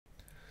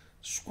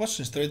squash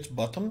and stretch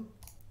button,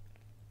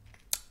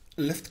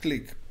 left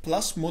click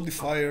plus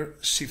modifier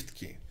shift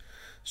key.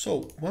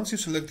 So once you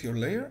select your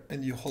layer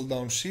and you hold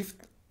down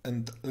shift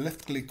and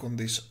left click on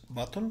this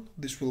button,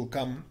 this will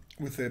come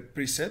with a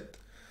preset.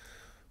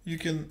 You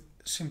can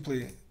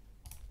simply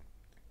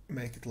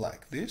make it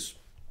like this.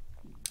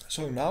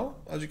 So now,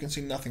 as you can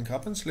see, nothing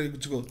happens.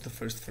 Let's go to the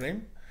first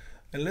frame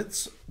and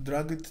let's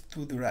drag it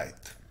to the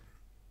right.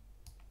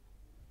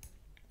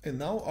 And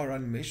now our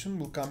animation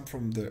will come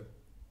from the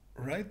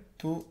right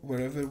to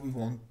wherever we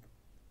want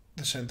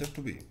the center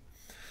to be.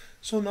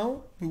 So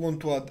now we want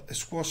to add a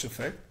squash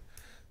effect.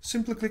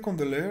 Simply click on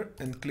the layer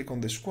and click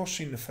on the squash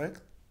in effect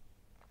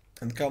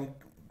and come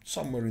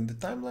somewhere in the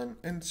timeline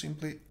and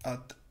simply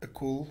add a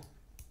cool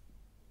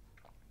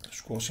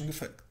squashing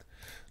effect.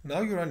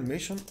 Now your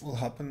animation will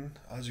happen,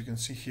 as you can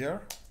see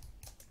here,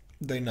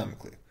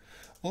 dynamically.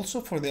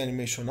 Also for the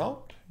animation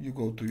out, you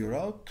go to your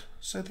out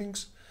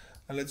settings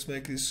and let's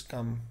make this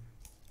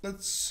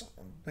let's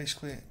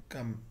basically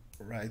come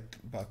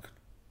right back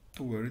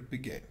to where it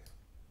began.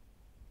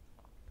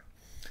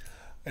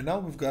 And now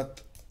we've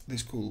got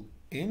this cool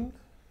in,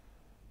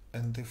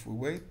 and if we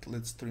wait,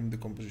 let's trim the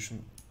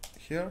composition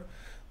here.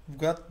 We've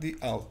got the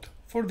out.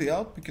 For the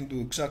out, we can do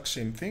exact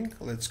same thing.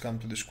 Let's come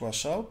to the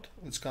squash out.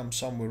 Let's come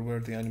somewhere where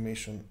the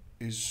animation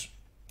is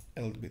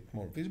a little bit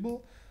more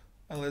visible,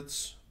 and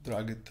let's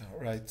drag it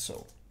right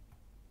so.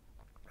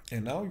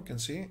 And now you can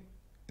see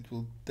it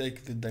will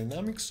take the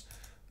dynamics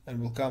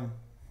and will come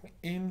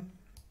in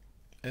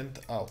and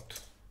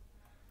out.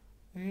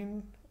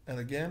 In and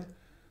again,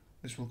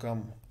 this will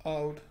come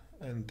out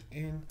and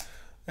in,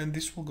 and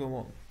this will go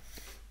on.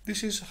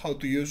 This is how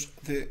to use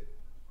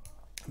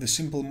the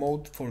simple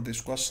mode for the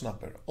squash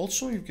snapper.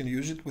 Also, you can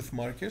use it with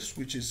markers,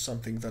 which is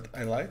something that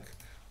I like.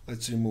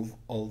 Let's remove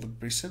all the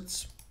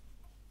presets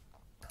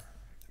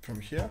from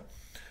here.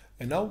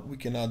 And now we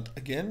can add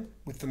again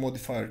with the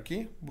modifier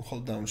key. We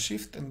hold down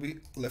shift and we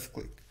left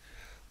click.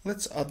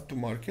 Let's add two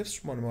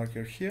markers, one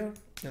marker here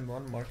and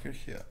one marker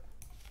here.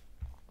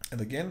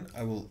 And again,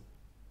 I will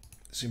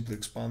simply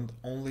expand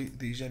only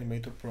this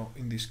Animator Pro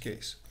in this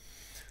case.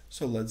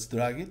 So let's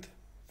drag it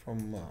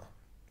from,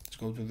 let's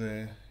go to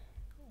the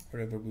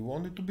wherever we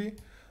want it to be,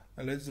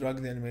 and let's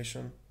drag the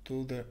animation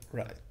to the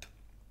right.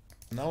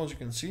 Now, as you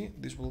can see,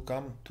 this will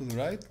come to the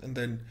right, and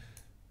then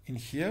in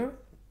here,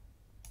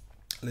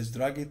 let's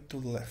drag it to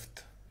the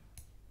left.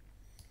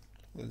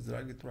 Let's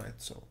drag it right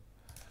so.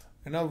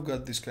 And now we've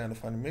got this kind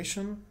of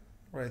animation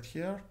right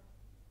here.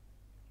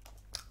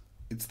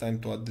 It's time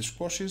to add the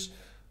squashes.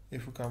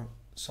 If we come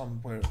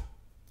somewhere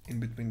in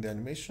between the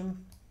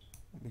animation,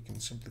 we can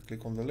simply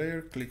click on the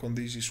layer, click on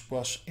this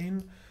squash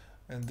in,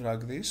 and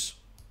drag this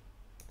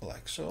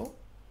like so.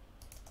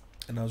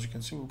 And as you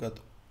can see, we've got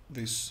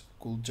this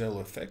cool jello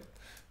effect.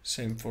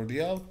 Same for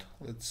the out.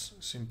 Let's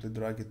simply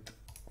drag it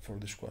for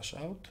the squash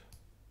out.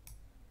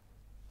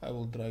 I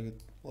will drag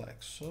it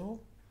like so.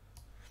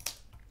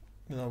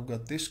 Now we've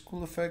got this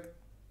cool effect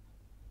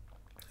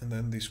and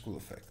then this cool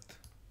effect.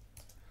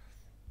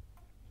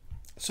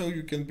 So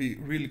you can be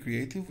really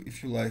creative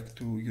if you like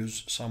to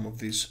use some of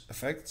these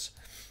effects.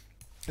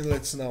 And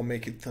let's now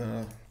make it,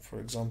 for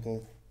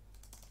example,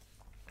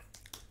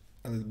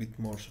 a little bit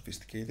more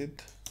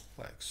sophisticated,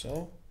 like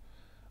so.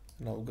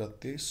 Now we've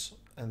got this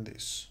and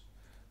this.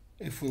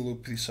 If we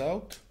loop this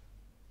out,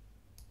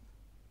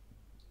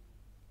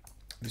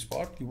 this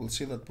part, you will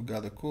see that we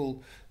got a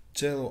cool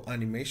jello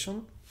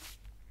animation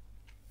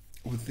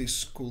with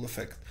this cool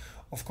effect.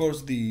 Of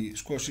course, the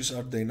squashes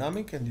are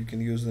dynamic and you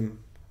can use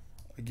them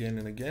again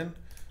and again.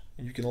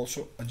 And you can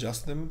also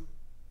adjust them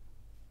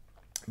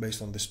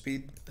based on the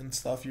speed and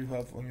stuff you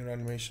have on your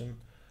animation.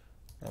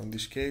 Now in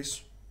this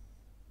case,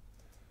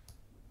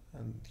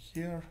 and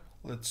here,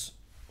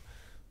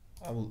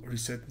 I will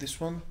reset this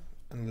one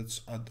and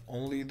let's add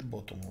only the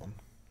bottom one.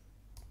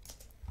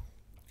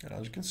 And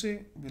as you can see,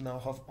 we now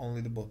have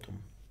only the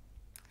bottom.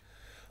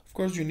 Of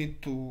course, you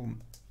need to,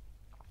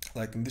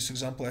 like in this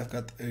example, I've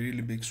got a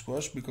really big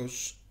squash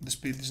because the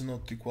speed is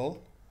not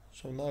equal.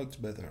 So now it's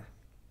better.